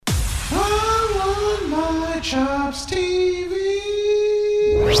Chops TV.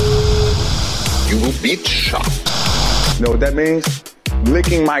 You will be chopped. Know what that means?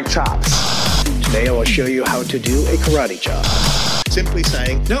 Licking my chops. Today I will show you how to do a karate chop. Simply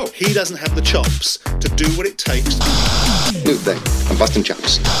saying, no, he doesn't have the chops to do what it takes. New thing. I'm busting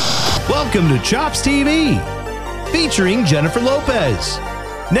chops. Welcome to Chops TV, featuring Jennifer Lopez.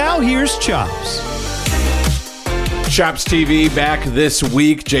 Now here's Chops. Chops TV back this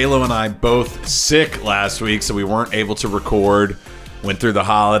week. J-Lo and I both sick last week, so we weren't able to record. Went through the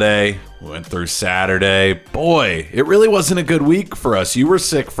holiday, went through Saturday. Boy, it really wasn't a good week for us. You were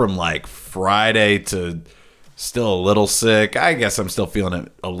sick from like Friday to still a little sick. I guess I'm still feeling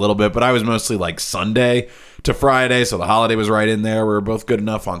it a little bit, but I was mostly like Sunday to Friday, so the holiday was right in there. We were both good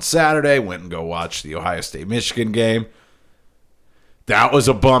enough on Saturday. Went and go watch the Ohio State-Michigan game. That was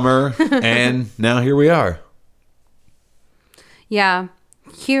a bummer, and now here we are. Yeah,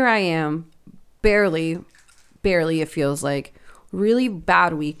 here I am. Barely, it feels like. Really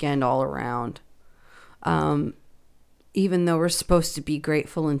bad weekend all around. Even though we're supposed to be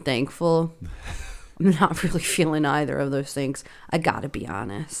grateful and thankful, I'm not really feeling either of those things. I gotta be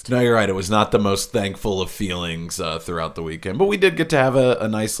honest. No, you're right. It was not the most thankful of feelings throughout the weekend. But we did get to have a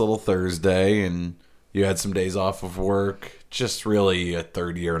nice little Thursday, and you had some days off of work. Just really a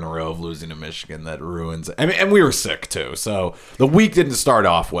third year in a row of losing to Michigan that ruins it. I mean, and we were sick too. So the week didn't start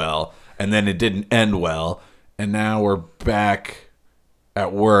off well, and then it didn't end well. And now we're back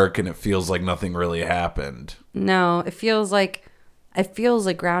at work, and it feels like nothing really happened. No, it feels like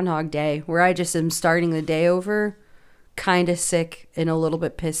Groundhog Day, where I just am starting the day over, kind of sick and a little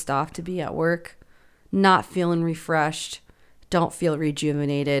bit pissed off to be at work, not feeling refreshed. Don't feel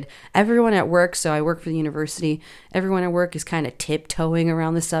rejuvenated. Everyone at work, so I work for the university, everyone at work is kind of tiptoeing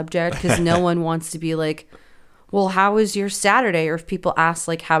around the subject because no one wants to be like, well, how was your Saturday? Or if people ask,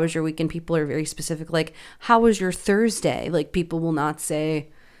 like, how was your weekend? People are very specific, like, how was your Thursday? Like, people will not say,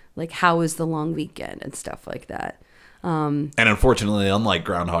 like, how was the long weekend and stuff like that. And unfortunately, unlike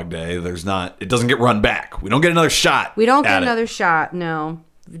Groundhog Day, it doesn't get run back. We don't get another shot. We don't get another shot, no.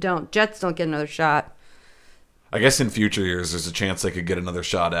 We don't. Jets don't get another shot. I guess in future years, there's a chance they could get another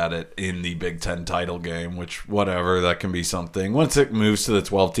shot at it in the Big Ten title game, which, whatever, that can be something. Once it moves to the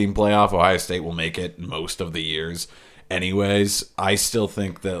 12-team playoff, Ohio State will make it most of the years anyways. I still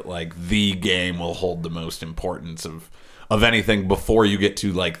think that, like, the game will hold the most importance of anything before you get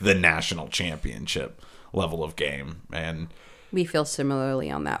to, like, the national championship level of game. And we feel similarly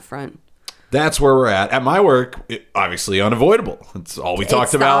on that front. That's where we're at. At my work, obviously unavoidable. It's all we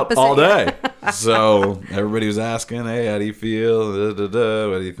talked about all day. So everybody was asking, hey, how do you feel? What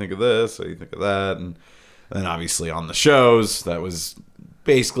do you think of this? What do you think of that? And then obviously on the shows, that was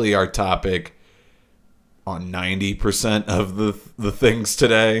basically our topic on 90% of the things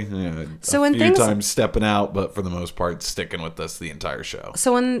today. So a few times stepping out, but for the most part, sticking with us the entire show.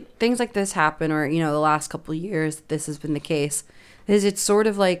 So when things like this happen, or, the last couple of years, this has been the case, is it sort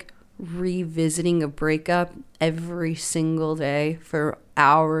of like revisiting a breakup every single day for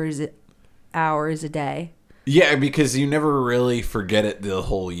hours a day. Yeah, because you never really forget it the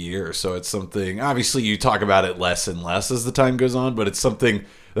whole year. So it's something, obviously you talk about it less and less as the time goes on, but it's something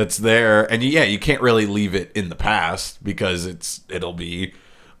that's there. And you can't really leave it in the past because it'll be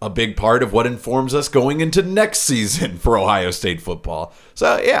a big part of what informs us going into next season for Ohio State football.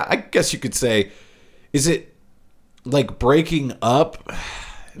 So yeah, I guess you could say, is it like breaking up?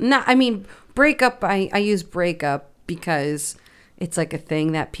 No, I mean, breakup, I use breakup because it's like a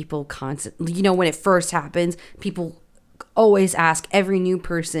thing that people constantly, when it first happens, people always ask. Every new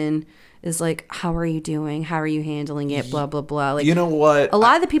person is like, how are you doing? How are you handling it? Blah, blah, blah. Like, you know what? A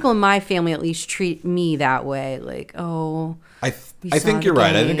lot of the people in my family at least treat me that way. Like, oh, I think you're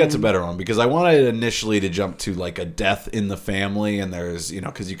right. I think that's a better one because I wanted initially to jump to like a death in the family, and there's,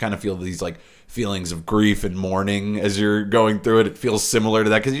 because you kind of feel these like feelings of grief and mourning as you're going through it. It feels similar to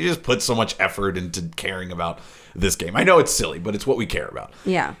that because you just put so much effort into caring about this game. I know it's silly, but it's what we care about.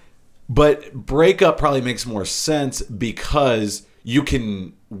 Yeah. But breakup probably makes more sense because you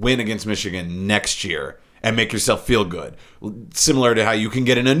can win against Michigan next year and make yourself feel good. Similar to how you can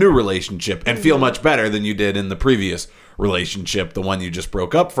get in a new relationship and feel much better than you did in the previous relationship, the one you just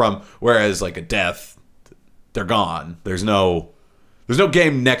broke up from. Whereas like a death, they're gone. There's no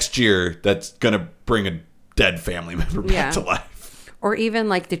game next year that's going to bring a dead family member back to life. Or even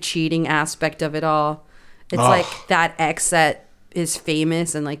like the cheating aspect of it all. It's like that ex that is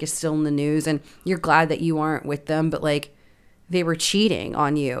famous and like is still in the news, and you're glad that you aren't with them, but like they were cheating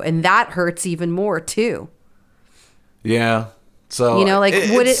on you, and that hurts even more too. Yeah. So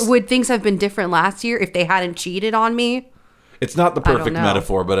would things have been different last year if they hadn't cheated on me? It's not the I don't perfect know.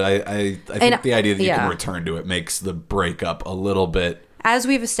 metaphor, but I think And- the idea that you yeah. can return to it makes the breakup a little bit. As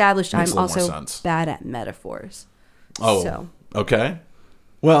we've established, Makes I'm a little more also sense. bad at metaphors. Oh, So. okay.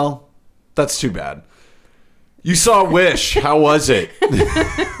 Well, that's too bad. You saw Wish. How was it?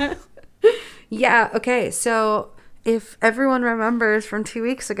 Yeah, okay. So if everyone remembers from 2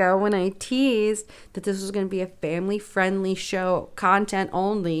 weeks ago when I teased that this was going to be a family-friendly show, content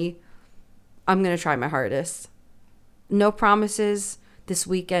only, I'm going to try my hardest. No promises. This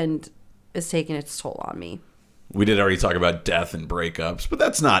weekend is taking its toll on me. We did already talk about death and breakups, but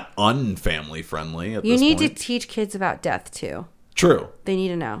that's not unfamily friendly at You this need point. to teach kids about death, too. True. They need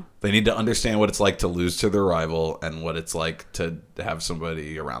to know. They need to understand what it's like to lose to their rival and what it's like to have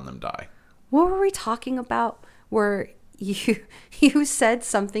somebody around them die. What were we talking about where you said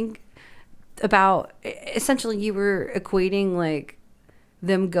something about, essentially you were equating like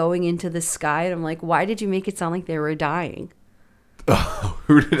them going into the sky, and I'm like, why did you make it sound like they were dying?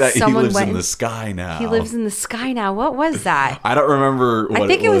 Who did I? He Someone lives went in the and- sky now. He lives in the sky now. What was that? I don't remember what I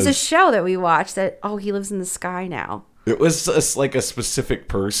think it was a show that we watched that, oh, he lives in the sky now. It was like a specific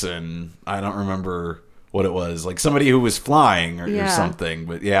person. I don't remember what it was. Like somebody who was flying or Yeah. something.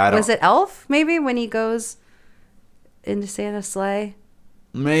 But yeah, I don't. Was it Elf, maybe, when he goes into Santa's sleigh?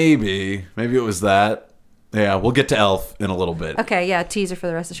 Maybe it was that. Yeah, we'll get to Elf in a little bit. Okay, yeah, teaser for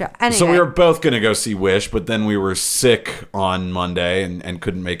the rest of the show. Anyway, So we were both going to go see Wish, but then we were sick on Monday and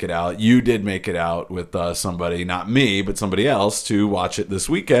couldn't make it out. You did make it out with somebody, not me, but somebody else, to watch it this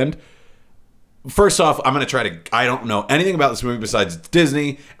weekend. First off, I'm going to try to... I don't know anything about this movie besides it's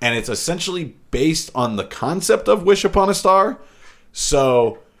Disney, and it's essentially based on the concept of Wish Upon a Star.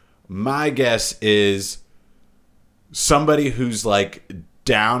 So my guess is somebody who's like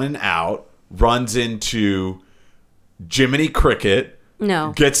down and out runs into Jiminy Cricket,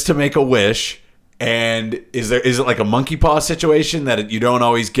 no. gets to make a wish, and is it like a monkey paw situation that you don't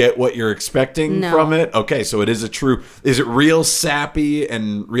always get what you're expecting No. from it? Okay, so it is is it real sappy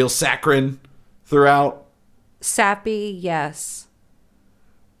and real saccharine throughout? Sappy, yes.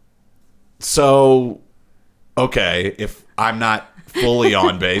 So, okay, if I'm not fully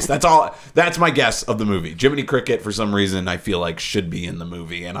on base, that's my guess of the movie. Jiminy Cricket, for some reason, I feel like should be in the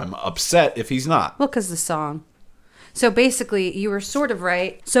movie, and I'm upset if he's not. Well, because the song. So basically, you were sort of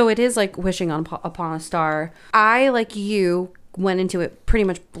right. So it is like wishing upon a star. I, like you, went into it pretty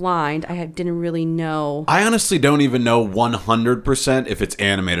much blind. I didn't really know. I honestly don't even know 100% if it's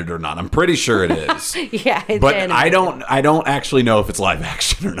animated or not. I'm pretty sure it is. Yeah, it's But animated. I don't actually know if it's live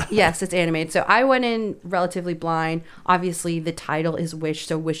action or not. Yes, it's animated. So I went in relatively blind. Obviously, the title is Wish,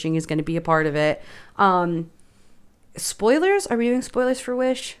 so wishing is going to be a part of it. Spoilers? Are we doing spoilers for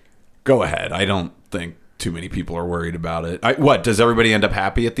Wish? Go ahead. I don't think too many people are worried about it. What, does everybody end up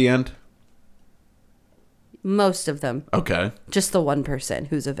happy at the end? Most of them. Okay. Just the one person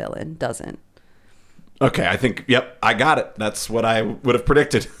who's a villain doesn't. Okay, I think, yep, I got it. That's what I would have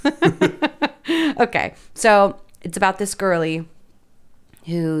predicted. Okay, so it's about this girlie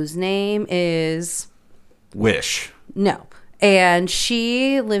whose name is... Wish. No. And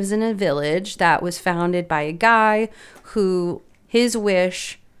she lives in a village that was founded by a guy who his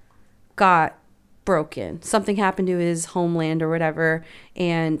wish got broken. Something happened to his homeland or whatever.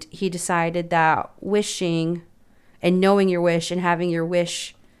 And he decided that wishing and knowing your wish and having your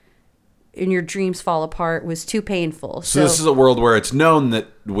wish and your dreams fall apart was too painful. So this is a world where it's known that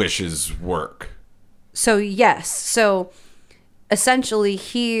wishes work. So yes. So essentially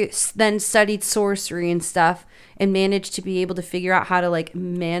he then studied sorcery and stuff and managed to be able to figure out how to like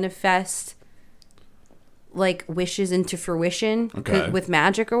manifest like wishes into fruition with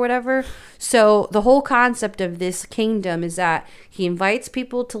magic or whatever. So the whole concept of this kingdom is that he invites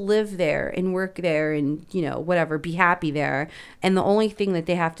people to live there and work there and, you know, whatever, be happy there. And the only thing that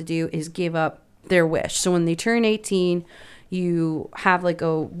they have to do is give up their wish. So when they turn 18, you have like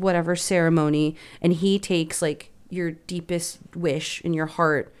a whatever ceremony and he takes like your deepest wish in your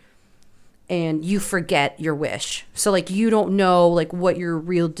heart and you forget your wish. So like you don't know like what your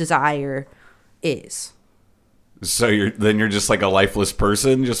real desire is. So you're just like a lifeless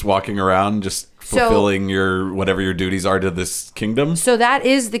person, just walking around, just fulfilling your whatever your duties are to this kingdom. So that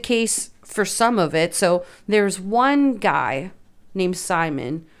is the case for some of it. So there's one guy named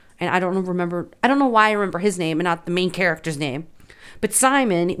Simon, and I don't know why I remember his name and not the main character's name. But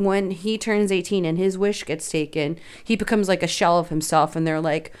Simon, when he turns 18 and his wish gets taken, he becomes like a shell of himself. And they're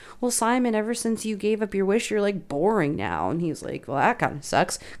like, well, Simon, ever since you gave up your wish, you're like boring now. And he's like, well, that kind of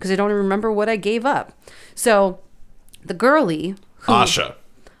sucks because I don't even remember what I gave up. So the girlie. Asha.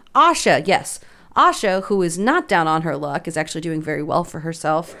 Asha, yes. Asha, who is not down on her luck, is actually doing very well for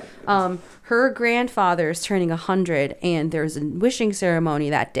herself. Her grandfather is turning 100, and there's a wishing ceremony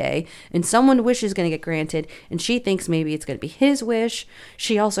that day, and someone's wish is going to get granted, and she thinks maybe it's going to be his wish.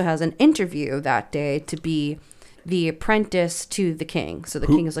 She also has an interview that day to be the apprentice to the king. So the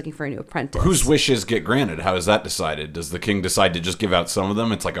king is looking for a new apprentice. Whose wishes get granted? How is that decided? Does the king decide to just give out some of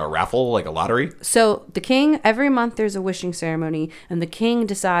them? It's like a raffle, like a lottery? So the king, every month there's a wishing ceremony, and the king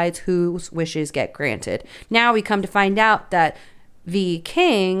decides whose wishes get granted. Now we come to find out that the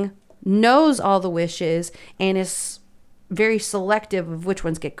king knows all the wishes and is very selective of which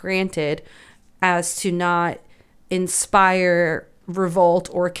ones get granted as to not inspire revolt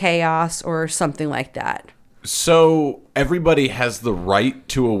or chaos or something like that. So everybody has the right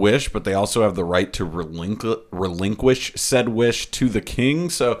to a wish, but they also have the right to relinquish said wish to the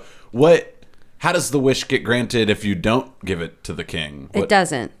king. So how does the wish get granted if you don't give it to the king? It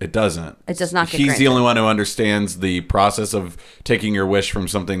doesn't. It doesn't. It does not get He's granted. the only one who understands the process of taking your wish from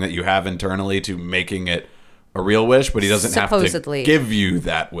something that you have internally to making it a real wish, but he doesn't Supposedly. have to give you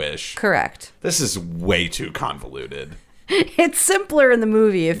that wish. Correct. This is way too convoluted. It's simpler in the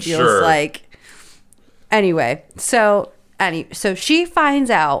movie, it feels Sure. like. Anyway, so she finds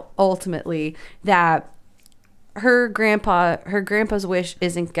out ultimately that her grandpa's wish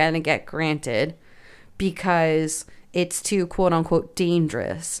isn't going to get granted because it's too quote unquote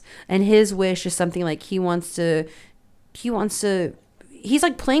dangerous. And his wish is something like he's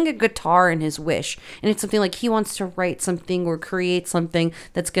like playing a guitar in his wish, and it's something like he wants to write something or create something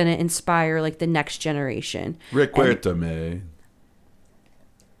that's going to inspire like the next generation. Recuérdame.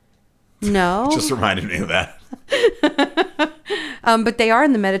 No. Just reminded me of that. But they are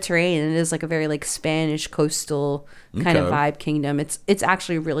in the Mediterranean. It is like a very like Spanish coastal kind of Okay. vibe kingdom. It's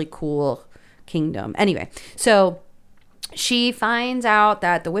actually a really cool kingdom. Anyway, so she finds out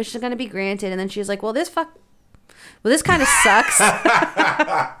that the wish is going to be granted, and then she's like, well, this kind of sucks.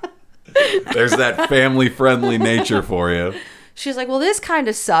 There's that family-friendly nature for you. She's like, well, this kind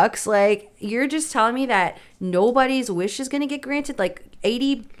of sucks. Like, you're just telling me that nobody's wish is going to get granted? Like,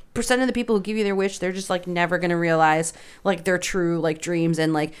 80% of the people who give you their wish, they're just, like, never going to realize, like, their true, like, dreams.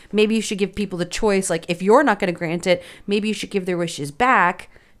 And, like, maybe you should give people the choice. Like, if you're not going to grant it, maybe you should give their wishes back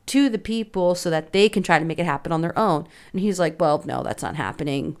to the people so that they can try to make it happen on their own. And he's like, well, no, that's not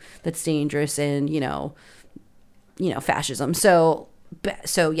happening. That's dangerous and, fascism. So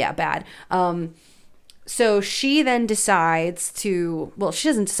yeah, bad. So she then decides she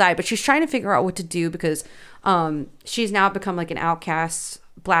doesn't decide, but she's trying to figure out what to do because she's now become like an outcast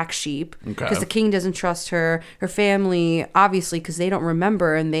black sheep because the king doesn't trust her. Her family, obviously, because they don't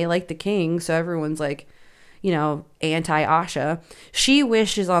remember and they like the king. So everyone's like, anti-Asha. She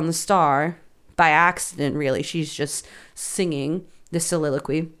wishes on the star by accident, really. She's just singing the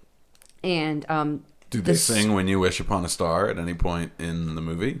soliloquy. And do they sing When You Wish Upon a Star at any point in the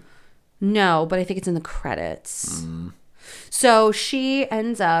movie? No, but I think it's in the credits. So she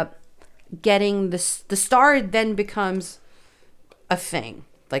ends up getting the star then becomes a thing,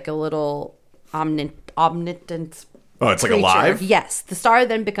 like a little omnipotent Oh, it's like creature. alive? Yes, the star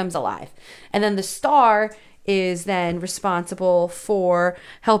then becomes alive. And then the star is then responsible for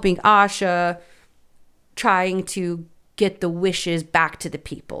helping Asha trying to get the wishes back to the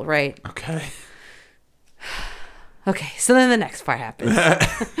people, right? Okay. Okay, so then the next part happens.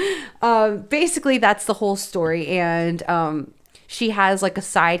 Basically, that's the whole story. And she has like a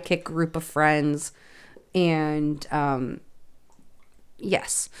sidekick group of friends. And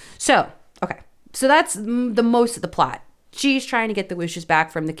yes. So, okay. So that's the most of the plot. She's trying to get the wishes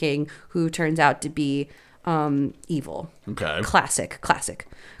back from the king, who turns out to be evil. Okay. Classic.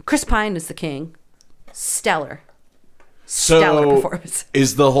 Chris Pine is the king. Stellar So performance.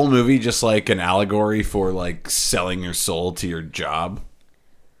 is the whole movie just like an allegory for like selling your soul to your job?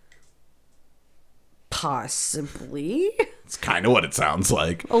 Possibly. It's kind of what it sounds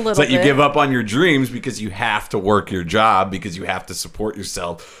like. A little it's that you bit. give up on your dreams because you have to work your job, because you have to support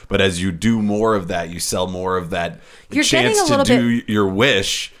yourself. But as you do more of that, you sell more of that You're chance getting a to little do your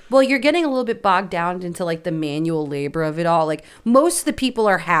wish. Well, you're getting a little bit bogged down into like the manual labor of it all. Like most of the people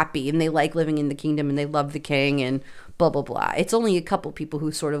are happy and they like living in the kingdom and they love the king and blah, blah, blah. It's only a couple people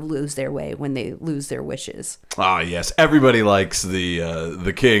who sort of lose their way when they lose their wishes. Ah, yes. Everybody likes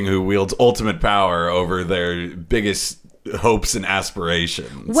the king who wields ultimate power over their biggest hopes and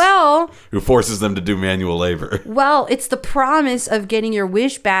aspirations. Well, who forces them to do manual labor. Well, it's the promise of getting your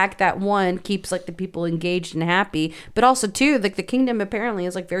wish back that one keeps like the people engaged and happy, but also two, like the kingdom apparently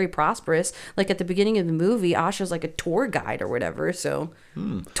is like very prosperous. Like at the beginning of the movie, Asha's like a tour guide or whatever. So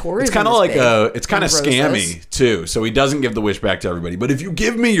tourism. It's kind of like it's kind of Roses. scammy too. So he doesn't give the wish back to everybody. But if you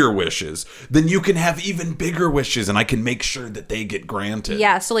give me your wishes, then you can have even bigger wishes, and I can make sure that they get granted.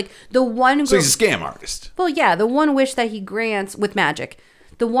 Yeah. So like the one. So he's a scam artist. Well, yeah, the one wish that he grants with magic.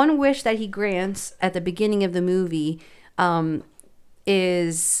 The one wish that he grants at the beginning of the movie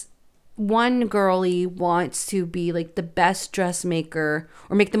is one girlie wants to be like the best dressmaker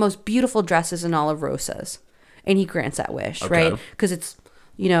or make the most beautiful dresses in all of Rosas. And he grants that wish, right? Because it's,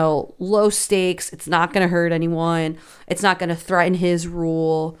 low stakes. It's not going to hurt anyone. It's not going to threaten his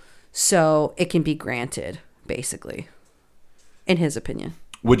rule. So it can be granted, basically, in his opinion.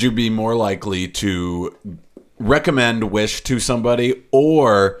 Would you be more likely to recommend Wish to somebody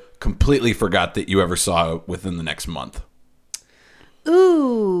or completely forgot that you ever saw it within the next month?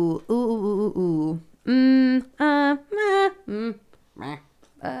 Ooh.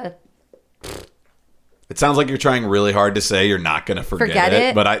 It sounds like you're trying really hard to say you're not going to forget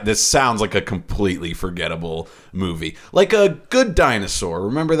it. But this sounds like a completely forgettable movie. Like A Good Dinosaur.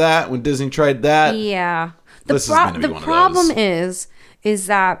 Remember that when Disney tried that? Yeah. The problem is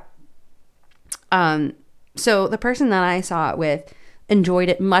that so the person that I saw it with enjoyed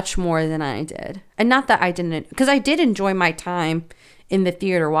it much more than I did. And not that I didn't, because I did enjoy my time in the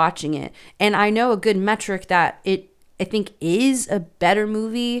theater watching it. And I know a good metric that it, I think, is a better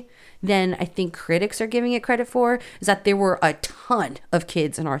movie than I think critics are giving it credit for, is that there were a ton of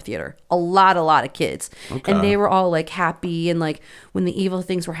kids in our theater. A lot of kids. Okay. And they were all like happy, and like when the evil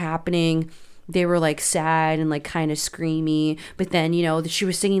things were happening, they were like sad and like kind of screamy. But then, she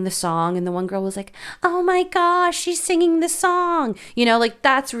was singing the song and the one girl was like, oh my gosh, she's singing the song. Like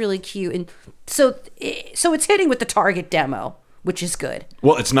that's really cute. And so it's hitting with the target demo, which is good.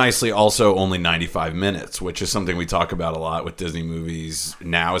 Well, it's nicely also only 95 minutes, which is something we talk about a lot with Disney movies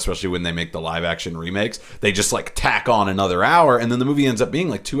now, especially when they make the live action remakes. They just like tack on another hour, and then the movie ends up being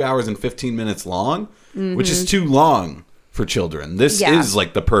like 2 hours and 15 minutes long, which is too long for children. This is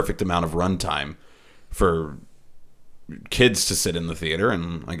like the perfect amount of runtime for kids to sit in the theater.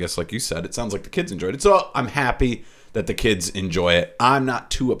 And I guess, like you said, it sounds like the kids enjoyed it. So I'm happy that the kids enjoy it. I'm not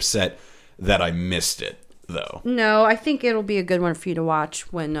too upset that I missed it, though. No, I think it'll be a good one for you to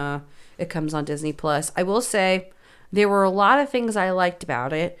watch when it comes on Disney Plus. I will say there were a lot of things I liked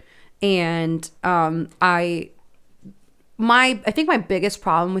about it, and I think my biggest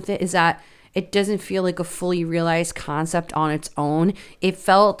problem with it is that it doesn't feel like a fully realized concept on its own. It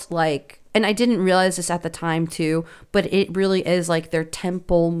felt like, and I didn't realize this at the time too, but it really is like their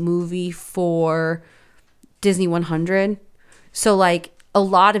temple movie for Disney 100. So like a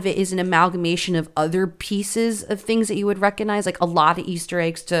lot of it is an amalgamation of other pieces of things that you would recognize, like a lot of Easter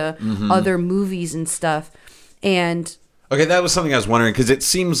eggs to other movies and stuff. And okay, that was something I was wondering, because it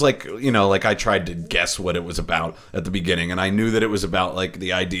seems like, like I tried to guess what it was about at the beginning, and I knew that it was about like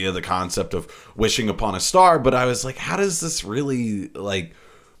the idea, the concept of wishing upon a star, but I was like, how does this really, like,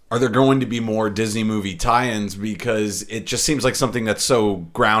 are there going to be more Disney movie tie-ins? Because it just seems like something that's so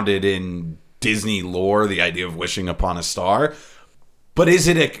grounded in Disney lore, the idea of wishing upon a star. But is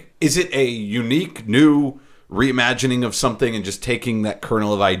it a unique, new reimagining of something and just taking that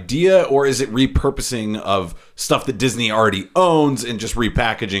kernel of idea, or is it repurposing of stuff that Disney already owns and just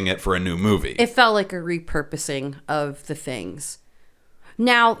repackaging it for a new movie? It felt like a repurposing of the things.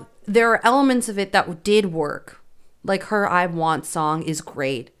 Now, there are elements of it that did work. Like her I Want song is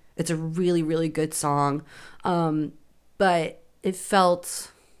great. It's a really, really good song. But it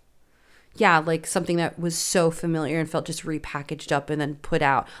felt, like something that was so familiar and felt just repackaged up and then put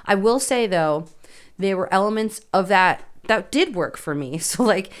out. I will say, though, there were elements of that did work for me. So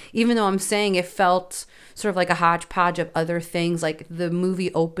like, even though I'm saying it felt sort of like a hodgepodge of other things, like the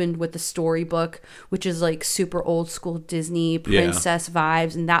movie opened with the storybook, which is like super old school Disney princess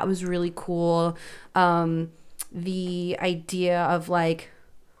vibes. And that was really cool. The idea of like,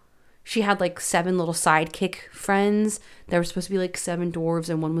 she had like 7 little sidekick friends. There were supposed to be like 7 dwarves,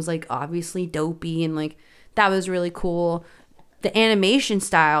 and one was like obviously dopey, and like that was really cool. The animation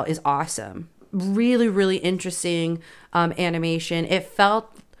style is awesome. Really, really interesting animation. It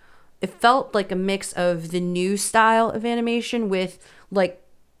felt like a mix of the new style of animation with like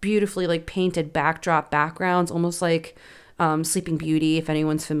beautifully like painted backgrounds, almost like Sleeping Beauty, if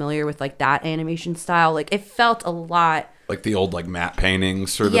anyone's familiar with like that animation style. Like it felt a lot like the old like matte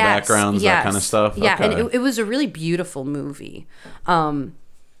paintings for the backgrounds, that kind of stuff. Yeah, okay. And it was a really beautiful movie. But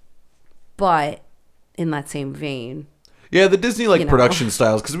in that same vein, Yeah, the Disney You know. production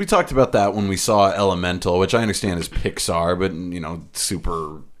styles, because we talked about that when we saw Elemental, which I understand is Pixar, but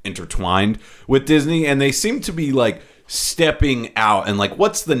super intertwined with Disney, and they seem to be like stepping out and like,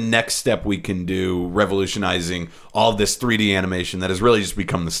 what's the next step we can do, revolutionizing all of this 3D animation that has really just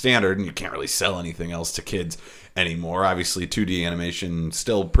become the standard, and you can't really sell anything else to kids anymore. Obviously, 2D animation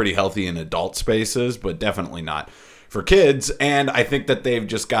still pretty healthy in adult spaces, but definitely not for kids. And I think that they're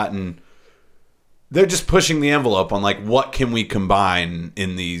just pushing the envelope on like, what can we combine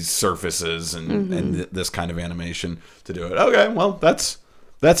in these surfaces and this kind of animation to do it. Okay, well, that's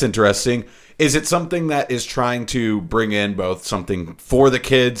interesting. Is it something that is trying to bring in both something for the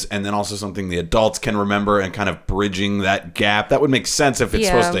kids and then also something the adults can remember and kind of bridging that gap? That would make sense if it's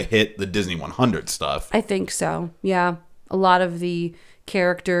supposed to hit the Disney 100 stuff. I think so. Yeah. A lot of the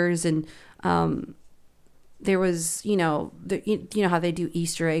characters and there was, how they do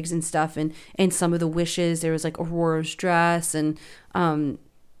Easter eggs and stuff, and some of the wishes. There was like Aurora's dress, and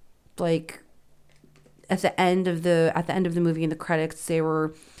like at the end of the movie in the credits, they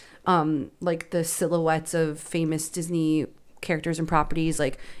were like the silhouettes of famous Disney characters and properties,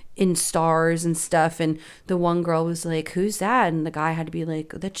 like in stars and stuff. And the one girl was like, "Who's that?" And the guy had to be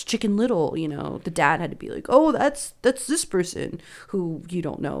like, "That's Chicken Little." The dad had to be like, "Oh, that's this person," who you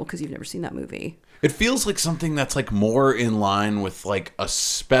don't know because you've never seen that movie. It feels like something that's like more in line with like a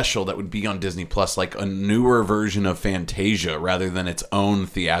special that would be on Disney Plus, like a newer version of Fantasia rather than its own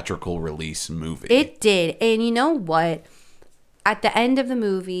theatrical release movie. It did. And you know what? At the end of the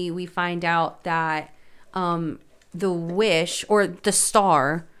movie, we find out that the wish or the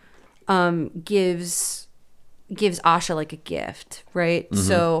star gives Asha like a gift, right? Mm-hmm.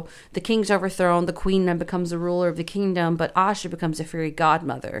 So the king's overthrown, the queen then becomes the ruler of the kingdom, but Asha becomes a fairy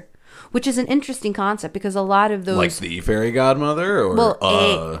godmother, which is an interesting concept because a lot of those, like the fairy godmother, or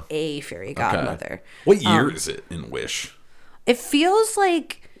a fairy godmother. Okay. What year is it in Wish? It feels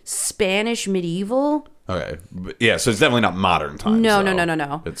like Spanish medieval. Okay, yeah, so it's definitely not modern times.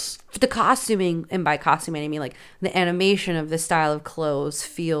 No. It's the costuming, and by costuming I mean like the animation of the style of clothes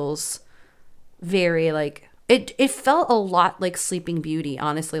feels very like it felt a lot like Sleeping Beauty,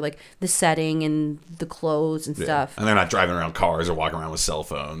 honestly, like the setting and the clothes and stuff. And they're not driving around cars or walking around with cell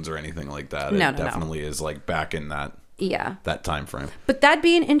phones or anything like that. It definitely is like back in that that time frame. But that'd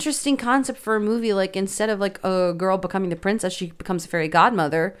be an interesting concept for a movie. Like instead of like a girl becoming the princess, she becomes a fairy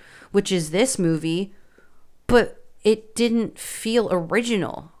godmother, which is this movie. But it didn't feel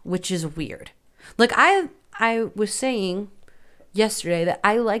original, which is weird. Like I was saying yesterday that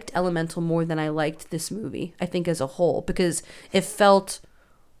I liked Elemental more than I liked this movie, I think, as a whole, because it felt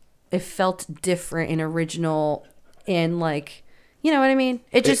different and original and like, you know what I mean?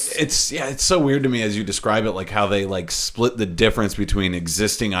 It's so weird to me as you describe it, like how they like split the difference between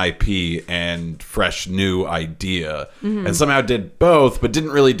existing IP and fresh new idea, and somehow did both, but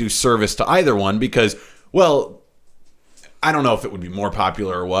didn't really do service to either one because, well, I don't know if it would be more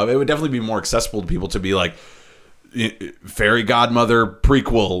popular or what. It would definitely be more accessible to people to be like fairy godmother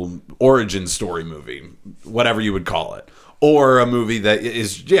prequel origin story movie, whatever you would call it, or a movie that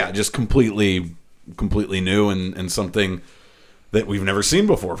is just completely new and something that we've never seen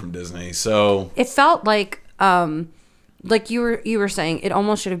before from Disney. So it felt like you were saying, it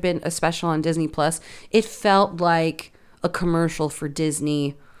almost should have been a special on Disney Plus. It felt like a commercial for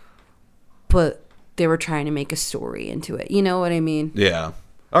Disney, but they were trying to make a story into it. You know what I mean? Yeah.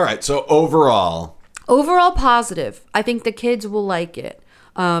 All right. So overall positive. I think the kids will like it.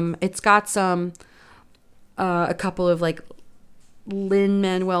 It's got a couple of like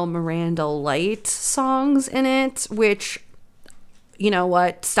Lin-Manuel Miranda light songs in it, which, you know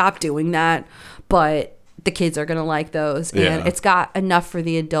what, stop doing that. But the kids are going to like those. And it's got enough for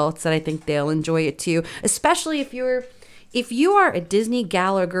the adults that I think they'll enjoy it too. Especially if you are a Disney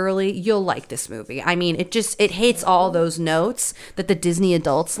gal or girly, you'll like this movie. I mean, it hits all those notes that the Disney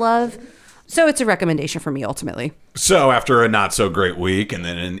adults love. So it's a recommendation for me, ultimately. So after a not so great week and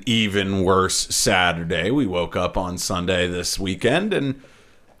then an even worse Saturday, we woke up on Sunday this weekend and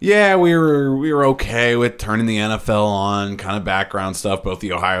we were okay with turning the NFL on, kind of background stuff. Both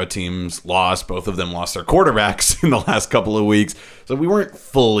the Ohio teams lost. Both of them lost their quarterbacks in the last couple of weeks. So we weren't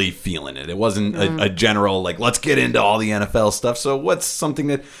fully feeling it. It wasn't a general, like, let's get into all the NFL stuff. So what's something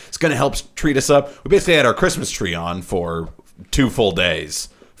that's going to help treat us up? We basically had our Christmas tree on for 2 full days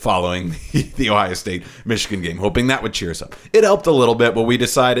following the Ohio State-Michigan game, hoping that would cheer us up. It helped a little bit, but we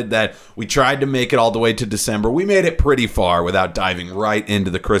decided that we tried to make it all the way to December. We made it pretty far without diving right into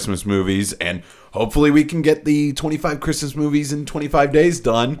the Christmas movies, and hopefully we can get the 25 Christmas movies in 25 days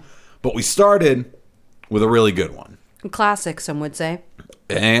done. But we started with a really good one. A classic, some would say.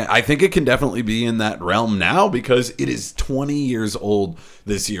 And I think it can definitely be in that realm now because it is 20 years old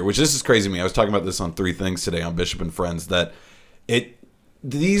this year, which this is crazy to me. I was talking about this on 3 Things today on Bishop and Friends, that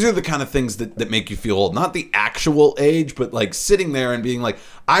these are the kind of things that make you feel old. Not the actual age, but like sitting there and being like,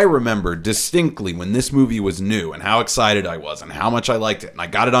 I remember distinctly when this movie was new and how excited I was and how much I liked it. And I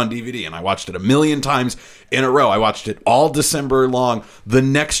got it on DVD and I watched it 1,000,000 times in a row. I watched it all December long the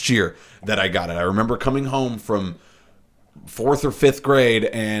next year that I got it. I remember coming home from 4th or 5th grade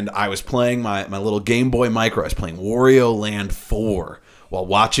and I was playing my little Game Boy Micro. I was playing Wario Land 4 while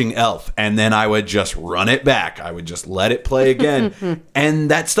watching Elf, and then I would just run it back. I would just let it play again.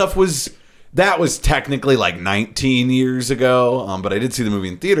 And that stuff was technically like 19 years ago, but I did see the movie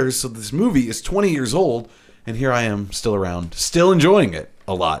in theaters, so this movie is 20 years old, and here I am still around, still enjoying it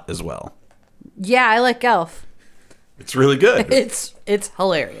a lot as well. Yeah, I like Elf. It's really good. It's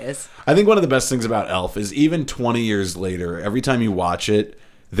hilarious. I think one of the best things about Elf is even 20 years later, every time you watch it,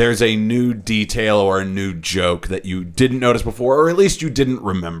 there's a new detail or a new joke that you didn't notice before, or at least you didn't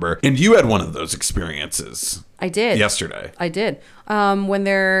remember. And you had one of those experiences. I did. Yesterday. I did.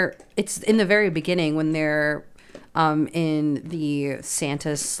 It's in the very beginning when they're in the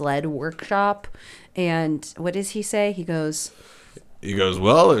Santa sled workshop. And what does he say? He goes,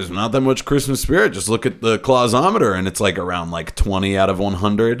 well, there's not that much Christmas spirit. Just look at the Clausometer, and it's like around like 20 out of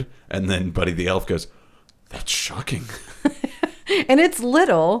 100. And then Buddy the Elf goes, that's shocking. And it's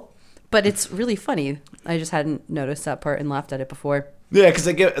little, but it's really funny. I just hadn't noticed that part and laughed at it before. Yeah, because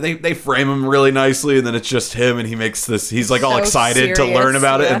they frame him really nicely, and then it's just him, and he makes this. He's like all excited to learn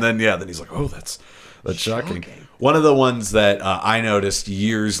about it, and then he's like, oh, that's shocking. One of the ones that I noticed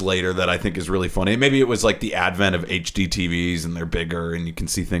years later that I think is really funny. Maybe it was like the advent of HD TVs, and they're bigger, and you can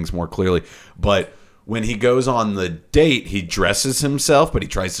see things more clearly. But when he goes on the date, he dresses himself, but he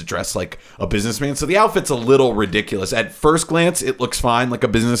tries to dress like a businessman. So the outfit's a little ridiculous. At first glance, it looks fine, like a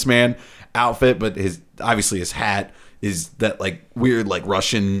businessman outfit, but his hat is that like weird like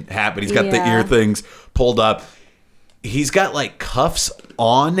Russian hat, but he's got the ear things pulled up. He's got like cuffs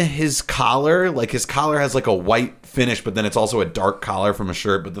on his collar. Like his collar has like a white finish, but then it's also a dark collar from a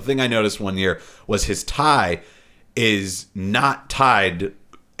shirt. But the thing I noticed one year was his tie is not tied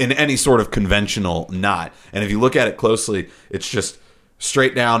in any sort of conventional knot. And if you look at it closely, it's just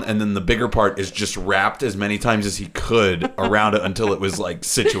straight down, and then the bigger part is just wrapped as many times as he could around it until it was like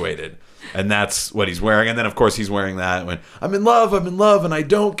situated. And that's what he's wearing. And then, of course, he's wearing that when I'm in love, and I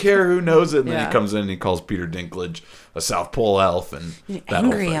don't care who knows it. And then he comes in and he calls Peter Dinklage a South Pole elf and that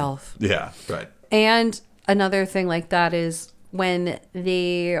angry whole thing. elf. Yeah, right. And another thing like that is when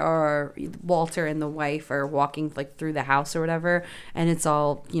Walter and the wife are walking like through the house or whatever, and it's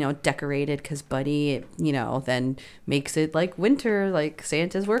all, decorated because Buddy, then makes it like winter, like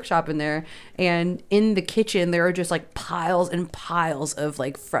Santa's workshop in there. And in the kitchen, there are just like piles and piles of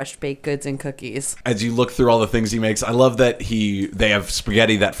like fresh baked goods and cookies. As you look through all the things he makes, I love that they have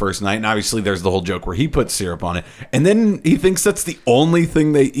spaghetti that first night. And obviously there's the whole joke where he puts syrup on it. And then he thinks that's the only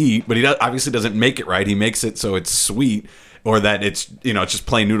thing they eat, but he obviously doesn't make it right. He makes it so it's sweet. Or that it's just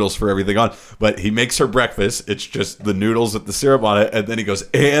plain noodles for everything on. But he makes her breakfast. It's just the noodles with the syrup on it. And then he goes,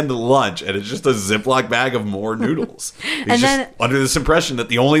 and lunch. And it's just a Ziploc bag of more noodles. He's just under this impression that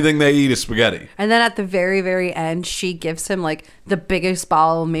the only thing they eat is spaghetti. And then at the very, very end, she gives him like the biggest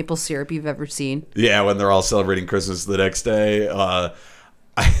bottle of maple syrup you've ever seen. Yeah, when they're all celebrating Christmas the next day.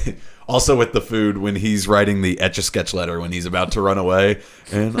 Also with the food, when he's writing the Etch-a-Sketch letter when he's about to run away.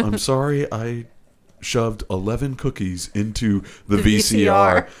 And I'm sorry, I shoved 11 cookies into the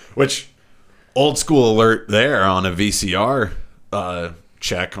VCR, which old school alert there on a VCR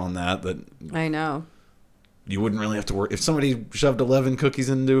check on that I know. You wouldn't really have to worry. If somebody shoved 11 cookies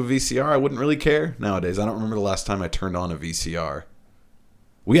into a VCR, I wouldn't really care nowadays. I don't remember the last time I turned on a VCR.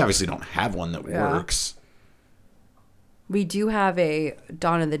 We obviously don't have one that works. We do have a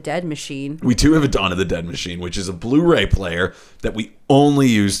Dawn of the Dead machine. We do have a Dawn of the Dead machine, which is a Blu-ray player that we only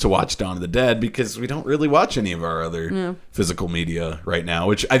use to watch Dawn of the Dead because we don't really watch any of our other physical media right now,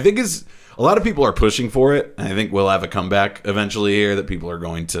 which I think is a lot of people are pushing for it. And I think we'll have a comeback eventually here that people are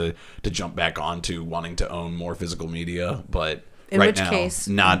going to jump back onto wanting to own more physical media. But in right now, case,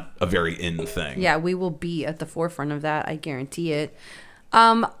 not a very in thing. Yeah, we will be at the forefront of that. I guarantee it.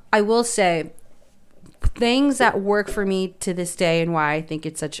 I will say, things that work for me to this day and why I think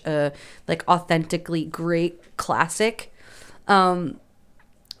it's such a like authentically great classic.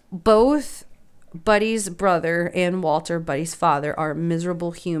 Both Buddy's brother and Walter, Buddy's father, are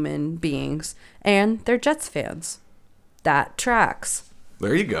miserable human beings, and they're Jets fans. That tracks.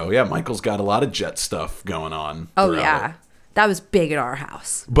 There you go. Yeah, Michael's got a lot of Jet stuff going on. Oh yeah, that was big in our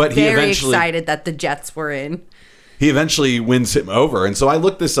house. But he very eventually excited that the Jets were in. he eventually wins him over. And so I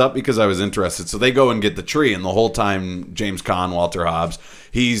looked this up because I was interested. So they go and get the tree, and the whole time James Caan, Walter Hobbs,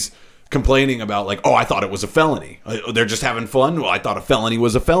 he's complaining about like, oh, I thought it was a felony. They're just having fun. Well, I thought a felony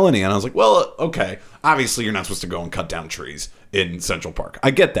was a felony. And I was like, well, okay. Obviously, you're not supposed to go and cut down trees in Central Park. I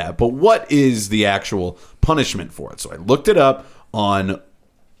get that. But what is the actual punishment for it? So I looked it up on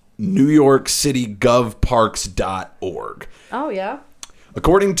NewYorkCityGovParks.org. Oh, yeah.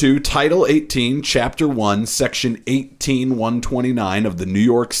 According to Title 18, Chapter 1, Section 18129 of the New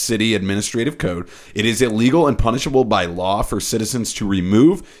York City Administrative Code, it is illegal and punishable by law for citizens to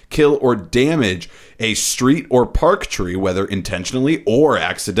remove, kill, or damage a street or park tree, whether intentionally or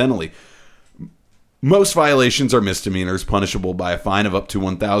accidentally. Most violations are misdemeanors, punishable by a fine of up to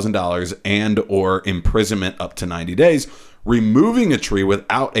 $1,000 and or imprisonment up to 90 days. Removing a tree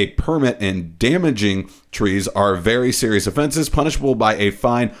without a permit and damaging trees are very serious offenses, punishable by a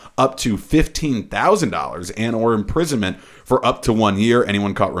fine up to $15,000 and or imprisonment for up to 1 year.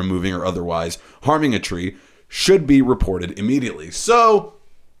 Anyone caught removing or otherwise harming a tree should be reported immediately. So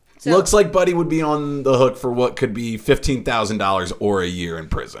looks like Buddy would be on the hook for what could be $15,000 or a year in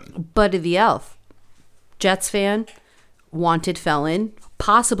prison. Buddy the Elf, Jets fan, wanted felon,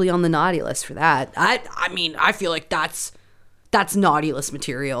 possibly on the naughty list for that. I mean, I feel like that's naughty list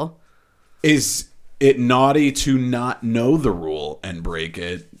material. Is it naughty to not know the rule and break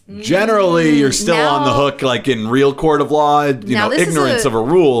it? Generally, you're still on the hook, like in real court of law. You know, ignorance of a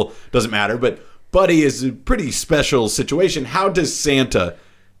rule doesn't matter. But Buddy is a pretty special situation. How does Santa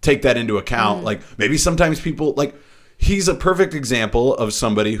take that into account? Like, maybe sometimes people, like, he's a perfect example of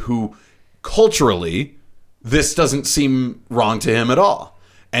somebody who culturally, this doesn't seem wrong to him at all.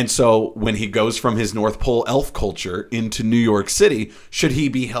 And so when he goes from his North Pole elf culture into New York City, should he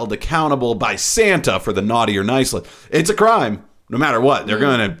be held accountable by Santa for the naughty or nice list? It's a crime, no matter what. They're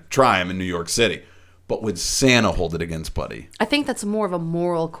going to try him in New York City. But would Santa hold it against Buddy? I think that's more of a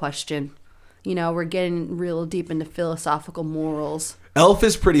moral question. You know, we're getting real deep into philosophical morals. Elf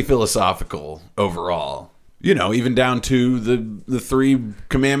is pretty philosophical overall. You know, even down to the 3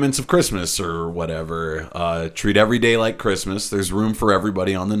 commandments of Christmas or whatever. Treat every day like Christmas. There's room for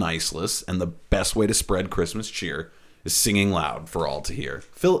everybody on the nice list. And the best way to spread Christmas cheer is singing loud for all to hear.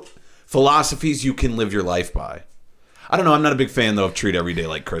 Philosophies you can live your life by. I don't know. I'm not a big fan, though, of treat every day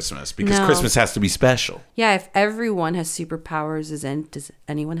like Christmas. Because Christmas has to be special. Yeah, if everyone has superpowers, does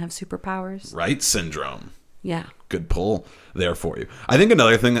anyone have superpowers? Right? Syndrome. Yeah. Good pull there for you. I think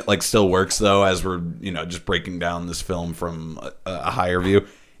another thing that like still works though, as we're, you know, just breaking down this film from a higher view,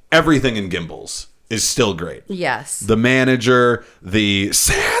 everything in Gimbals is still great. Yes. The manager, the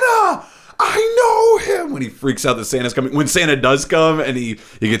Santa, I know him, when he freaks out that Santa's coming. When Santa does come and he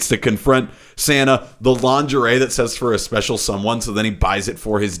gets to confront Santa, the lingerie that says for a special someone, so then he buys it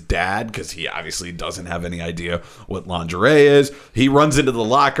for his dad because he obviously doesn't have any idea what lingerie is. He runs into the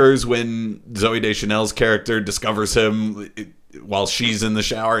lockers when Zooey Deschanel's character discovers him while she's in the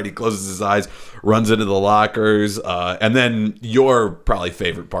shower, and he closes his eyes, runs into the lockers. And then your probably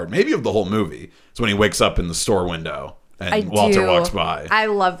favorite part, maybe of the whole movie, is when he wakes up in the store window. And Walter walks by. I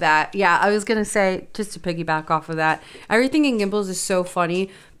love that. Yeah, I was going to say, just to piggyback off of that, everything in Gimbals is so funny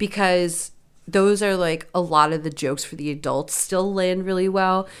because those are like a lot of the jokes for the adults still land really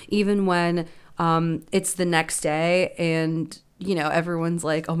well, even when it's the next day and, you know, everyone's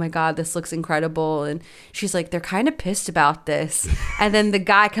like, oh my God, this looks incredible. And she's like, they're kind of pissed about this. And then the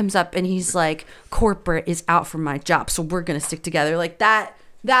guy comes up and he's like, corporate is out for my job, so we're going to stick together. Like that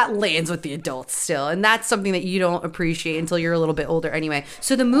lands with the adults still. And that's something that you don't appreciate until you're a little bit older anyway.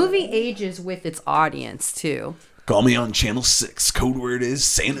 So the movie ages with its audience too. Call me on Channel 6. Code word is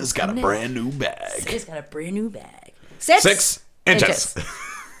Santa's got a brand new bag. Santa's got a brand new bag. 6 inches.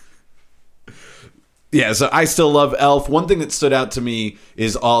 Yeah, so I still love Elf. One thing that stood out to me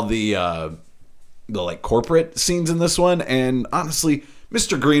is all the like corporate scenes in this one. And honestly,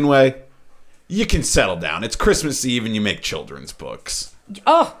 Mr. Greenway, you can settle down. It's Christmas Eve and you make children's books.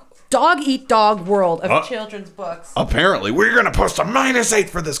 Oh, dog eat dog world of children's books. Apparently, we're going to post a -8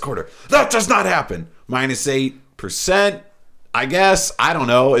 for this quarter. That does not happen. -8%, I guess. I don't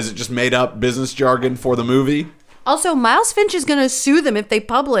know. Is it just made up business jargon for the movie? Also, Miles Finch is going to sue them if they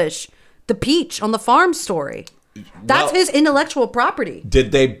publish the Peach on the Farm story. That's his intellectual property.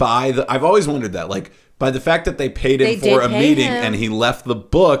 Did they buy the... I've always wondered that. Like, by the fact that they paid him for a meeting and he left the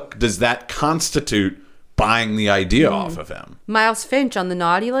book, does that constitute buying the idea off of him? Miles Finch on the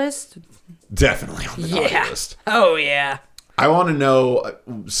naughty list? Definitely on the naughty list. Oh, yeah. I want to know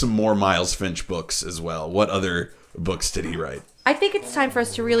some more Miles Finch books as well. What other books did he write? I think it's time for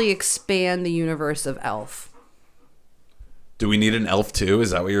us to really expand the universe of Elf. Do we need an Elf too? Is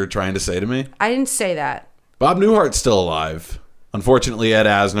that what you were trying to say to me? I didn't say that. Bob Newhart's still alive. Unfortunately, Ed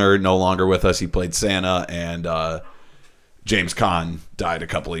Asner no longer with us. He played Santa, and James Caan died a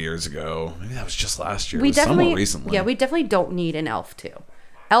couple of years ago. Maybe that was just last year. It was somewhat recently. Yeah, we definitely don't need an Elf 2.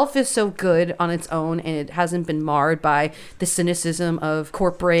 Elf is so good on its own, and it hasn't been marred by the cynicism of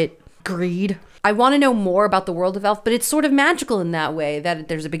corporate greed. I want to know more about the world of Elf, but it's sort of magical in that way, that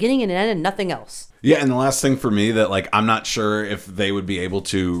there's a beginning and an end and nothing else. Yeah, and the last thing for me that, like, I'm not sure if they would be able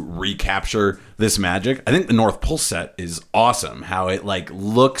to recapture this magic. I think the North Pole set is awesome. How it, like,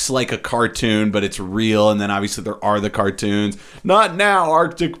 looks like a cartoon, but it's real. And then obviously there are the cartoons. Not now,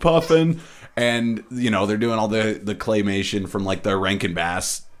 Arctic Puffin. And, you know, they're doing all the claymation from, like, the Rankin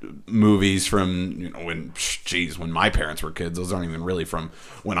Bass movies from, you know, when my parents were kids. Those aren't even really from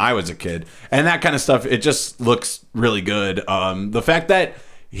when I was a kid. And that kind of stuff, it just looks really good. The fact that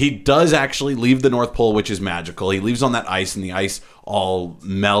he does actually leave the North Pole, which is magical. He leaves on that ice, and the ice all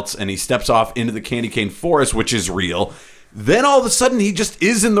melts, and he steps off into the candy cane forest, which is real. Then all of a sudden, he just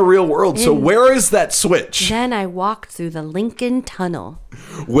is in the real world. So where is that switch? Then I walked through the Lincoln Tunnel.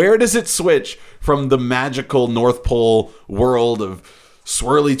 Where does it switch from the magical North Pole world of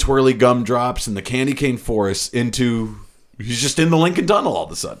swirly, twirly gumdrops and the candy cane forest into he's just in the Lincoln Tunnel all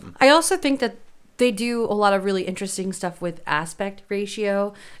of a sudden? I also think that they do a lot of really interesting stuff with aspect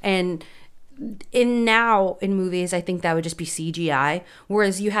ratio, and in movies I think that would just be CGI,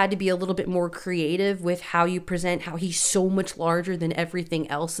 whereas you had to be a little bit more creative with how you present how he's so much larger than everything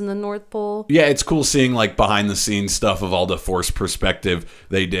else in the North Pole. Yeah, it's cool seeing like behind the scenes stuff of all the force perspective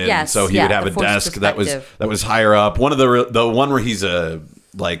they did. Yes, and so he would have a desk that was higher up. One of the one where he's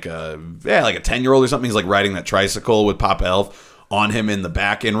like a 10-year-old or something, he's like riding that tricycle with Papa Elf on him in the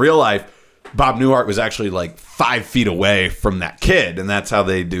back. In real life, Bob Newhart was actually like 5 feet away from that kid, and that's how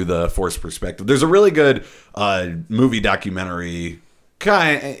they do the force perspective. There's a really good movie documentary.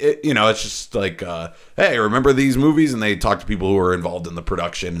 It's just like, hey, remember these movies? And they talk to people who were involved in the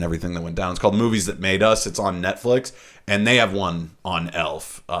production and everything that went down. It's called Movies That Made Us. It's on Netflix, and they have one on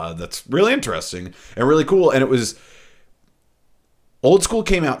Elf that's really interesting and really cool. And it was Old School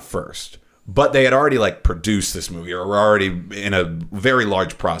came out first. But they had already like produced this movie, or were already in a very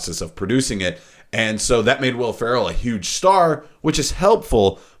large process of producing it. And so that made Will Ferrell a huge star, which is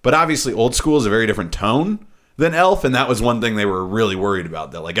helpful. But obviously Old School is a very different tone than Elf. And that was one thing they were really worried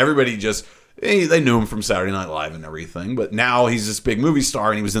about. That like everybody just, they knew him from Saturday Night Live and everything. But now he's this big movie star,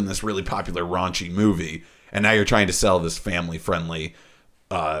 and he was in this really popular raunchy movie. And now you're trying to sell this family-friendly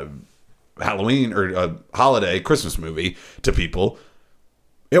Halloween or holiday Christmas movie to people.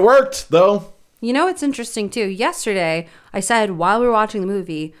 It worked, though. You know, it's interesting, too. Yesterday, I said, while we were watching the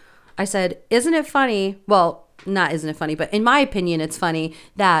movie, I said, isn't it funny? Well, not isn't it funny, but in my opinion, it's funny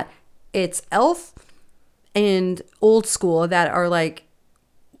that it's Elf and Old School that are like,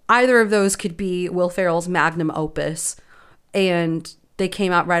 either of those could be Will Ferrell's magnum opus. And they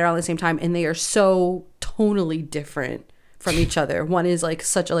came out right around the same time, and they are so tonally different from each other. One is like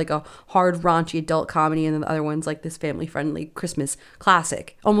such a hard raunchy adult comedy, and then the other one's like this family friendly Christmas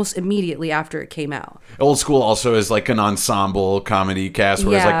classic almost immediately after it came out. Old School also is like an ensemble comedy cast,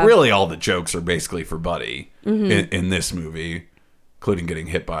 whereas like really all the jokes are basically for Buddy in this movie, including getting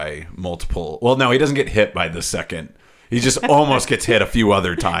hit by multiple. Well, no, he doesn't get hit by the second. He just almost gets hit a few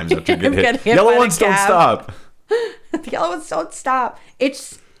other times after getting hit. Yellow ones don't stop. The yellow ones don't stop.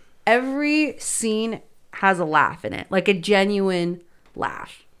 It's every scene has a laugh in it, like a genuine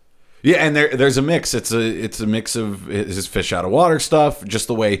laugh. Yeah, and there's a mix. It's a mix of his fish out of water stuff, just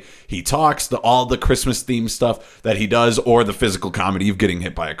the way he talks, all the Christmas themed stuff that he does, or the physical comedy of getting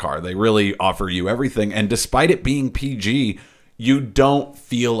hit by a car. They really offer you everything, and despite it being PG, you don't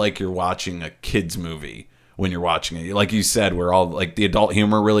feel like you're watching a kids movie when you're watching it. Like you said, where all like the adult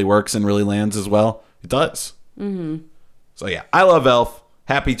humor really works and really lands as well. It does. Mm-hmm. So yeah, I love Elf.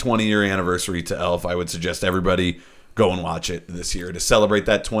 Happy 20-year anniversary to Elf. I would suggest everybody go and watch it this year to celebrate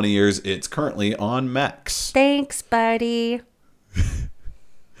that 20 years. It's currently on Max. Thanks, buddy.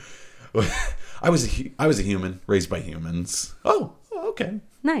 I was a human raised by humans. Oh, okay.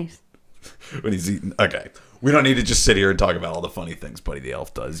 Nice. When he's eating. Okay. We don't need to just sit here and talk about all the funny things Buddy the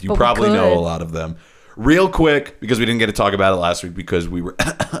Elf does. You probably know a lot of them. Real quick, because we didn't get to talk about it last week because we were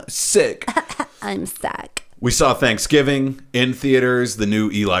sick. I'm sick. We saw Thanksgiving in theaters, the new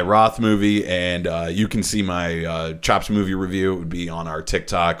Eli Roth movie, and you can see my Chops movie review. It would be on our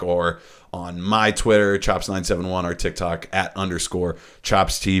TikTok or on my Twitter, Chops971, our TikTok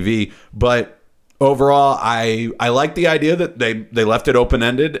 @_ChopsTV. But overall, I like the idea that they left it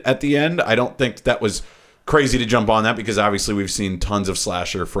open-ended at the end. I don't think that was crazy to jump on that because obviously we've seen tons of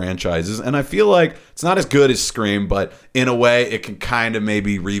slasher franchises, and I feel like it's not as good as Scream, but in a way it can kind of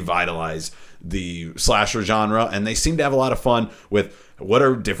maybe revitalize the slasher genre, and they seem to have a lot of fun with what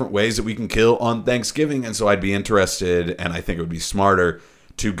are different ways that we can kill on Thanksgiving. And so I'd be interested, and I think it would be smarter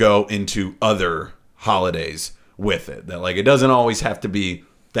to go into other holidays with it. That like it doesn't always have to be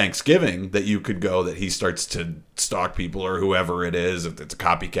Thanksgiving that you could go that he starts to stalk people or whoever it is, if it's a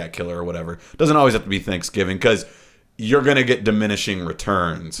copycat killer or whatever. It doesn't always have to be Thanksgiving, because you're going to get diminishing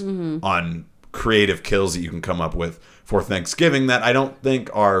returns on creative kills that you can come up with for Thanksgiving that I don't think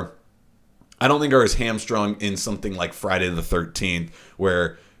are as hamstrung in something like Friday the 13th,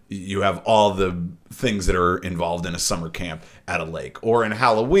 where you have all the things that are involved in a summer camp at a lake. Or in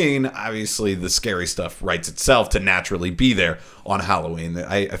Halloween, obviously the scary stuff writes itself to naturally be there on Halloween.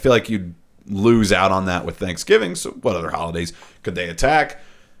 I feel like you'd lose out on that with Thanksgiving. So what other holidays could they attack?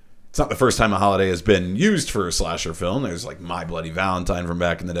 It's not the first time a holiday has been used for a slasher film. There's like My Bloody Valentine from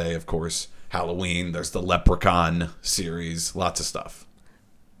back in the day, of course. Halloween. There's the Leprechaun series. Lots of stuff.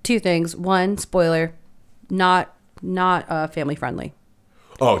 2 things. 1, spoiler, not family friendly.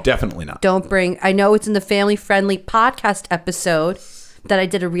 Oh, definitely not. Don't bring, I know it's in the family friendly podcast episode that I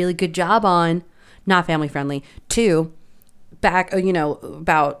did a really good job on. Not family friendly. 2, back,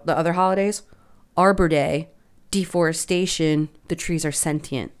 about the other holidays, Arbor Day, deforestation, the trees are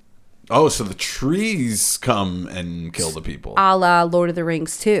sentient. Oh, so the trees come and kill the people. A la Lord of the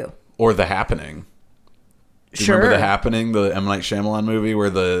Rings too. Or The Happening. Do you Sure. remember The Happening, the M. Night Shyamalan movie where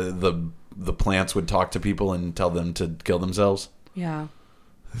the plants would talk to people and tell them to kill themselves? Yeah.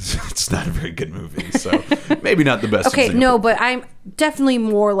 It's not a very good movie, so maybe not the best Okay, example. no, but I'm definitely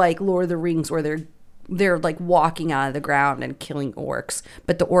more like Lord of the Rings, where they're like walking out of the ground and killing orcs.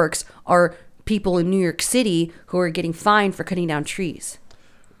 But the orcs are people in New York City who are getting fined for cutting down trees.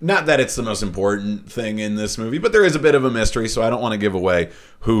 Not that it's the most important thing in this movie, but there is a bit of a mystery, so I don't want to give away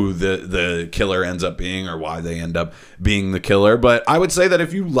who the killer ends up being or why they end up being the killer. But I would say that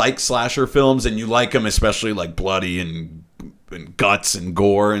if you like slasher films and you like them especially like bloody and guts and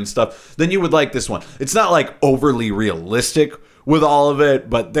gore and stuff, then you would like this one. It's not like overly realistic with all of it,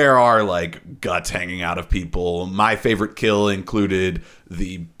 but there are like guts hanging out of people. My favorite kill included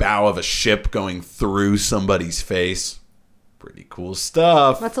the bow of a ship going through somebody's face. Pretty cool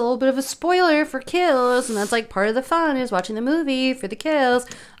stuff. That's a little bit of a spoiler for kills, and that's like part of the fun is watching the movie for the kills.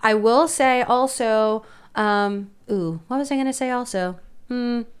 I will say also, what was I gonna say also?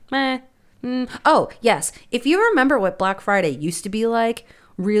 Oh, yes. If you remember what Black Friday used to be like,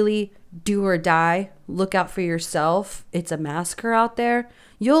 really do or die, look out for yourself. It's a massacre out there.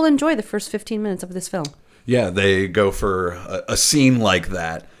 You'll enjoy the first 15 minutes of this film. Yeah, they go for a scene like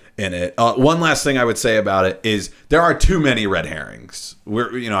that in it. One last thing I would say about it is there are too many red herrings.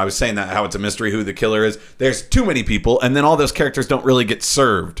 I was saying that how it's a mystery who the killer is. There's too many people, and then all those characters don't really get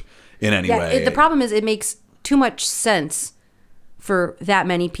served in any way. The problem is it makes too much sense for that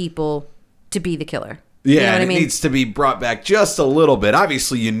many people to be the killer. Yeah, you know what and I mean? It needs to be brought back just a little bit.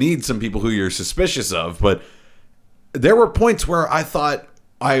 Obviously, you need some people who you're suspicious of, but there were points where I thought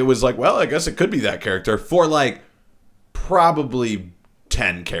I was like, well, I guess it could be that character for like probably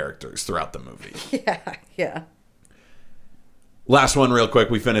 10 characters throughout the movie. Yeah. Last one real quick.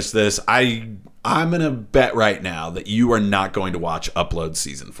 We finished this. I'm going to bet right now that you are not going to watch Upload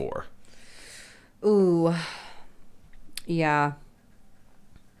Season 4. Ooh. Yeah.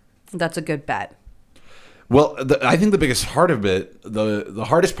 That's a good bet. Well, I think the biggest part of it, the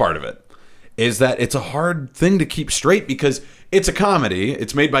hardest part of it, is that it's a hard thing to keep straight because it's a comedy.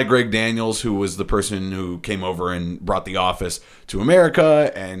 It's made by Greg Daniels, who was the person who came over and brought The Office to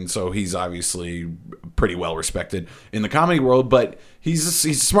America, and so he's obviously pretty well respected in the comedy world. But he's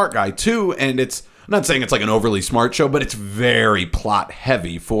a smart guy too, and I'm not saying it's like an overly smart show, but it's very plot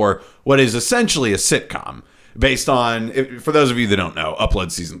heavy for what is essentially a sitcom. Based on, for those of you that don't know,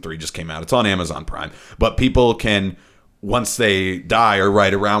 Upload Season 3 just came out. It's on Amazon Prime. But people can, once they die or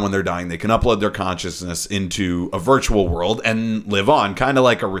right around when they're dying, they can upload their consciousness into a virtual world and live on. Kind of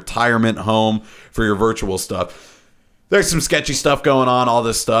like a retirement home for your virtual stuff. There's some sketchy stuff going on, all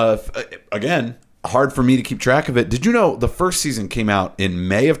this stuff. Again, hard for me to keep track of it. Did you know the first season came out in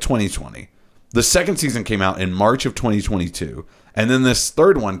May of 2020? The second season came out in March of 2022. And then this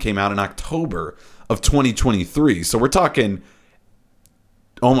third one came out in October of 2023. So we're talking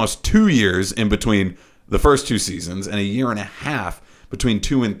almost 2 years in between the first 2 seasons and a year and a half between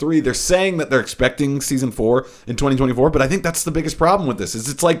 2 and 3. They're saying that they're expecting season 4 in 2024, but I think that's the biggest problem with this is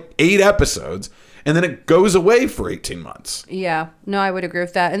it's like 8 episodes and then it goes away for 18 months. Yeah. No, I would agree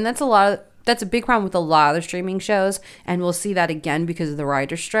with that. And that's a big problem with a lot of the streaming shows, and we'll see that again because of the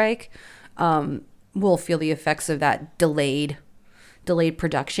writer's strike. We'll feel the effects of that delayed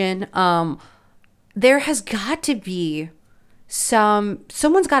production. There has got to be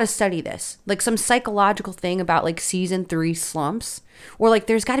someone's got to study this, like some psychological thing about like season 3 slumps, or like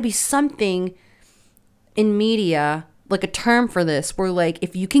there's got to be something in media, like a term for this, where like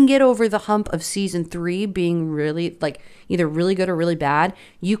if you can get over the hump of season 3 being really like either really good or really bad,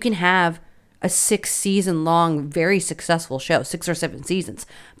 you can have a 6-season long, very successful show, 6 or 7 seasons.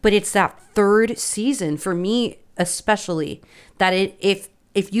 But it's that 3rd season for me, especially, that if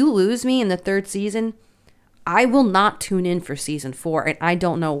you lose me in the 3rd season, I will not tune in for season 4, and I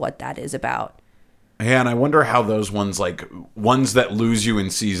don't know what that is about. Yeah, and I wonder how those ones that lose you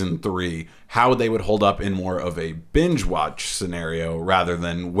in season 3, how they would hold up in more of a binge watch scenario rather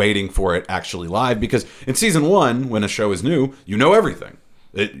than waiting for it actually live. Because in season 1, when a show is new, you know everything.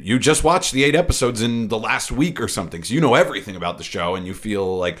 You just watched the 8 episodes in the last week or something, so you know everything about the show and you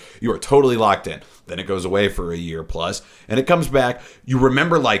feel like you are totally locked in. Then it goes away for a year plus, and it comes back. You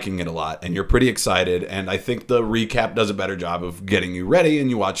remember liking it a lot, and you're pretty excited, and I think the recap does a better job of getting you ready, and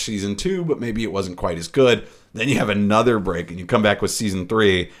you watch season 2, but maybe it wasn't quite as good. Then you have another break, and you come back with season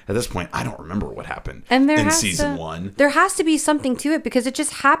 3. At this point, I don't remember what happened in season 1. There has to be something to it, because it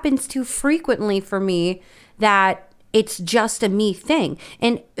just happens too frequently for me that it's just a me thing.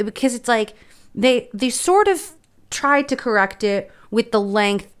 And because it's like they sort of tried to correct it with the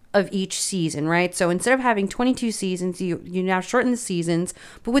length of each season, right? So instead of having 22 seasons, you now shorten the seasons,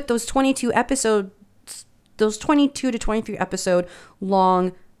 but with those 22 episodes, those 22 to 23 episode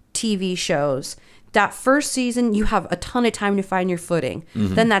long TV shows, that first season you have a ton of time to find your footing.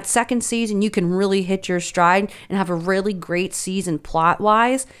 Mm-hmm. Then that second season you can really hit your stride and have a really great season plot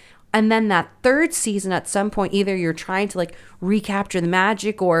wise. And then that 3rd season, at some point, either you're trying to like recapture the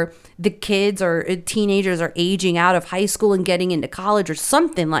magic, or the kids or teenagers are aging out of high school and getting into college or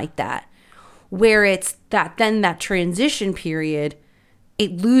something like that, where it's that transition period,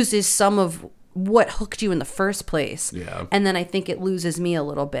 it loses some of what hooked you in the first place. Yeah. And then I think it loses me a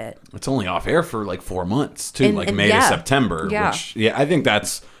little bit. It's only off air for like 4 months too, like May to September. Yeah. Which, I think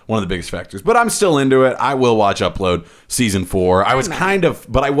that's one of the biggest factors. But I'm still into it. I will watch Upload season 4. I was kind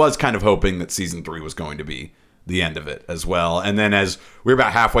of hoping that season 3 was going to be the end of it as well. And then as we were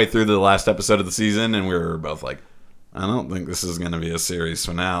about halfway through the last episode of the season, and we were both like, I don't think this is going to be a series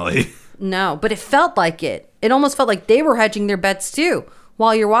finale. No, but it felt like it. It almost felt like they were hedging their bets too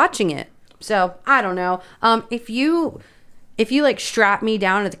while you're watching it. So I don't know. If you like strap me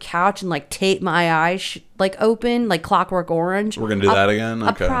down to the couch and like tape my eyes like open like Clockwork Orange, We're gonna do that again.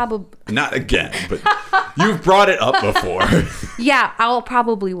 Okay. Not again, but you've brought it up before. Yeah, I'll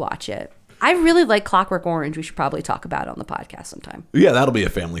probably watch it. I really like Clockwork Orange. We should probably talk about it on the podcast sometime. Yeah, that'll be a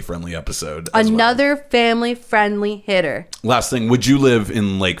family-friendly episode. Another family-friendly hitter. Last thing, would you live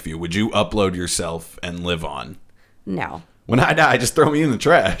in Lakeview? Would you upload yourself and live on? No. When I die, just throw me in the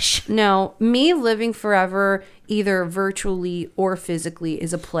trash. No, me living forever, either virtually or physically,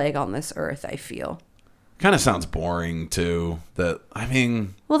 is a plague on this earth, I feel. Kind of sounds boring, too.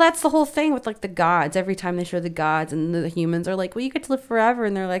 Well, that's the whole thing with, like, the gods. Every time they show the gods and the humans are like, well, you get to live forever.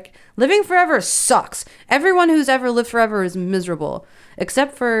 And they're like, living forever sucks. Everyone who's ever lived forever is miserable.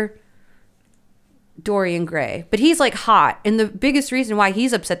 Except for Dorian Gray. But he's, like, hot. And the biggest reason why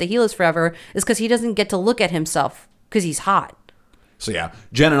he's upset that he lives forever is because he doesn't get to look at himself. Because he's hot. So yeah,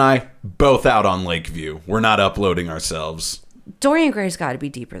 Jen and I both out on Lakeview. We're not uploading ourselves. Dorian Gray's got to be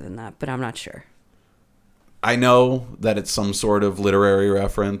deeper than that, but I'm not sure. I know that it's some sort of literary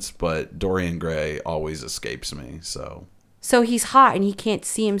reference, but Dorian Gray always escapes me. So he's hot and he can't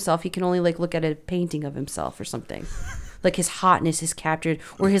see himself. He can only like look at a painting of himself or something. Like his hotness is captured,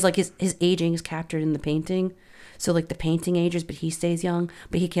 or his aging is captured in the painting. So like the painting ages, but he stays young,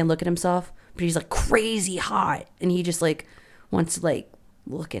 but he can't look at himself. But he's like crazy hot, and he just like wants to like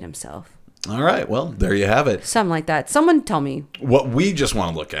look at himself. All right, well, there you have it. Something like that. Someone tell me. What we just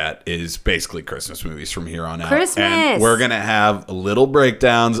want to look at is basically Christmas movies from here on out. Christmas! And we're going to have little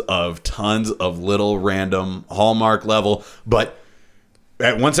breakdowns of tons of little random Hallmark level. But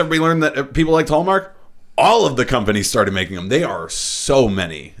once everybody learned that people liked Hallmark, all of the companies started making them. They are so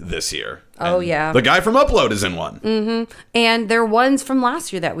many this year. Oh, and yeah. The guy from Upload is in one. Mm-hmm. And there are ones from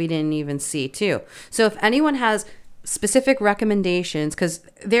last year that we didn't even see, too. So if anyone has specific recommendations, because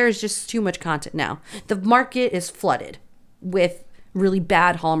there's just too much content now. The market is flooded with really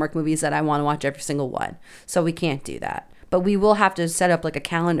bad Hallmark movies that I want to watch every single one. So we can't do that. But we will have to set up like a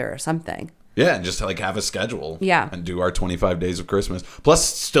calendar or something. Yeah, and just like have a schedule. Yeah. And do our 25 days of Christmas. Plus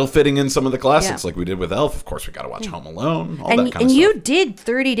still fitting in some of the classics like we did with Elf. Of course, we got to watch Home Alone, all that kind of stuff. And you did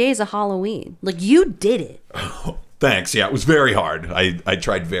 30 Days of Halloween. Like, you did it. Thanks. Yeah, it was very hard. I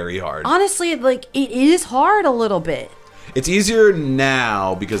tried very hard. Honestly, like, it is hard a little bit. It's easier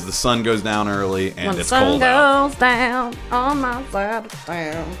now because the sun goes down early and When the it's sun cold out. goes down on my side of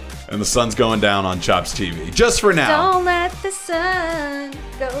town. And the sun's going down on Chops TV. Just for now. Don't let the sun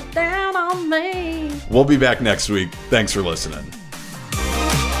go down on me. We'll be back next week. Thanks for listening.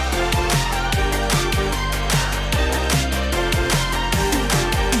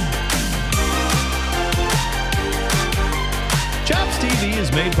 Chops TV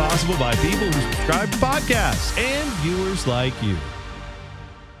is made possible by people who subscribe to podcasts and viewers like you.